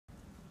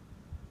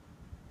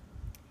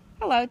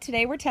Hello,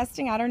 today we're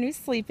testing out our new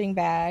sleeping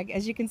bag.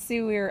 As you can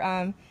see,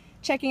 we're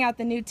checking out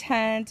the new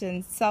tent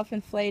and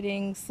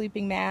self-inflating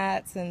sleeping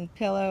mats and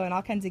pillow and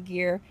all kinds of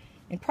gear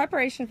in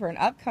preparation for an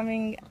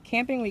upcoming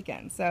camping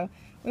weekend. So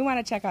we want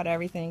to check out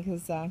everything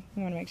because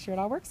we want to make sure it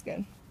all works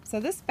good. So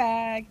this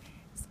bag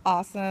is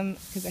awesome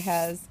because it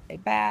has a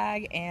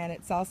bag and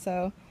it's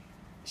also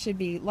should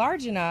be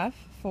large enough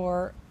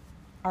for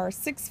our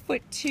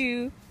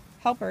 6'2"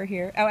 helper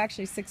here. Oh,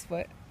 actually 6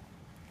 foot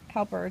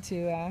helper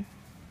to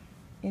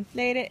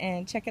inflate it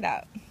and check it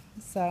out.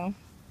 So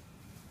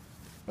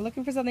we're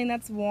looking for something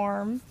that's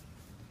warm,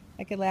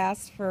 that could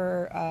last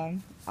for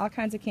all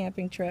kinds of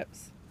camping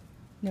trips,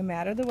 no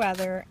matter the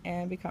weather,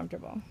 and be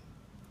comfortable.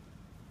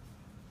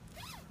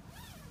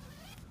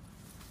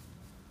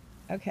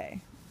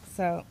 Okay,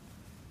 so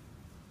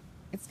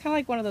it's kind of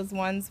like one of those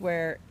ones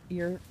where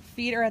your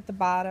feet are at the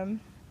bottom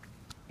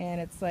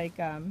and it's like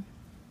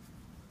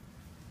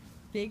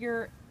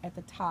bigger at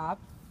the top,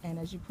 and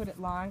as you put it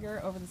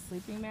longer over the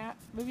sleeping mat,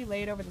 maybe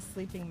lay it over the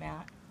sleeping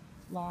mat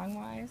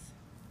long-wise.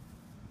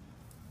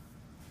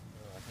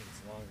 Oh, I think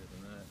it's longer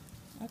than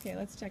that. Okay,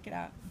 let's check it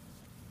out.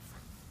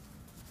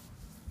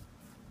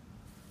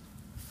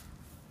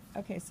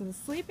 Okay, so the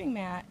sleeping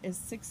mat is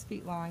 6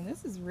 feet long.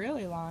 This is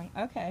really long.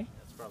 Okay.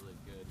 That's probably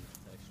a good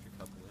extra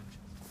couple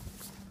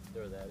inches.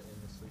 Throw that in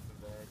the sleeping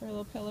bag. Put a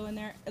little pillow in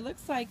there. It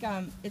looks like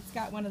it's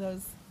got one of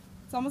those,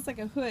 it's almost like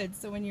a hood,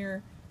 so when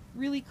you're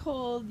really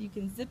cold, you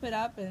can zip it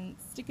up and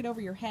stick it over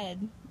your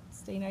head.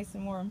 Stay nice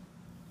and warm.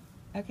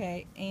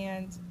 Okay,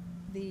 and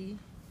there's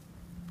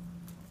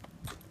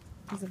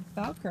a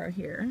Velcro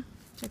here.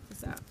 Check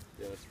this out.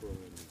 Yeah, that's for when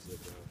you zip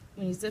it up.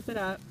 When you zip it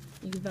up,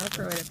 you can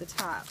Velcro it at the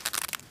top.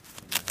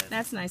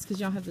 That's nice because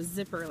you don't have the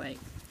zipper like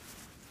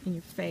in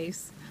your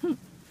face. And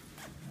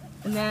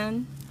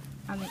then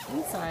on the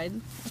inside,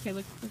 okay,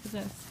 look at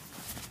this.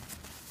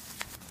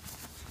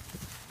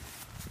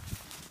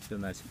 Feel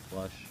nice and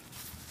flush.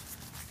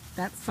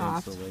 That's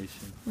soft.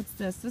 Insulation. What's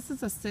this? This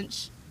is a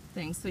cinch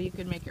thing, so you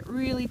can make it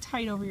really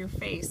tight over your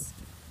face.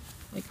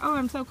 Like, oh,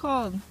 I'm so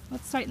cold.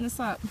 Let's tighten this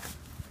up.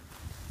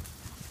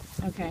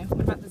 Okay,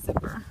 what about the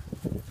zipper?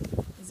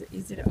 Is it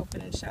easy to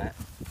open and shut?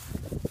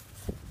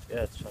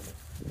 Yeah, it's funny.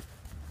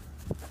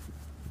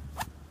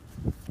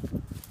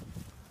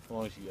 As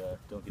long as you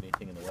don't get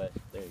anything in the way.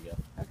 There you go.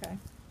 Okay.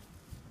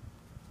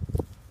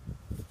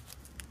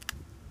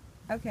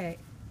 Okay,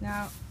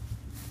 now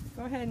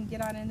go ahead and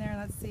get on in there and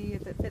let's see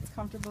if it fits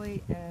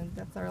comfortably, and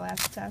that's our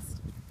last test.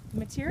 The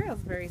material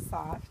is very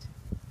soft.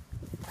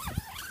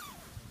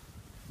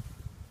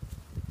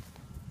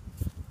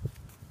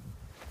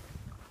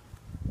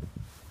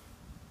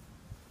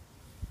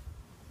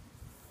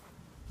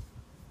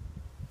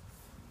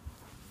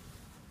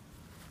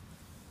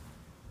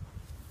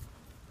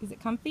 Is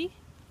it comfy?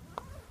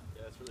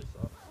 Yeah, it's really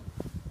soft.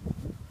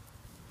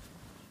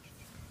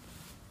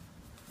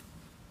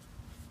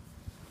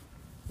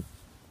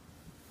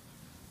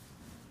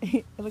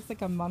 It looks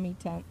like a mummy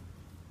tent.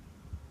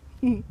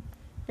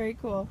 Very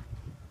cool.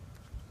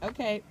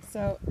 Okay,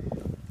 so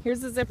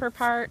here's the zipper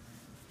part.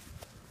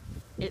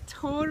 It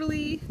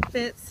totally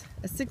fits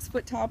a 6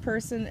 foot tall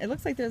person. It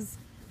looks like there's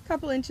a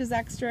couple inches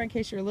extra in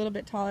case you're a little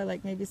bit taller,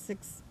 like maybe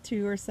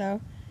 6'2" or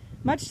so.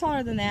 Much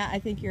taller than that, I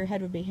think your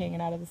head would be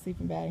hanging out of the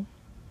sleeping bag.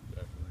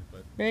 Definitely,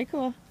 but very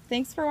cool.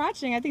 Thanks for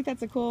watching. I think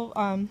that's a cool,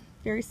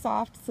 very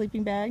soft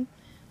sleeping bag.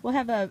 We'll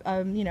have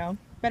a you know,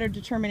 better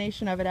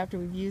determination of it after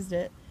we've used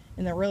it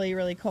in the really,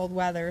 really cold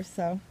weather.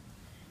 So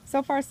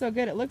far so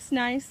good. It looks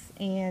nice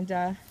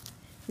and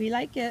we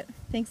like it.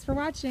 Thanks for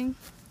watching.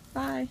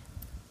 Bye.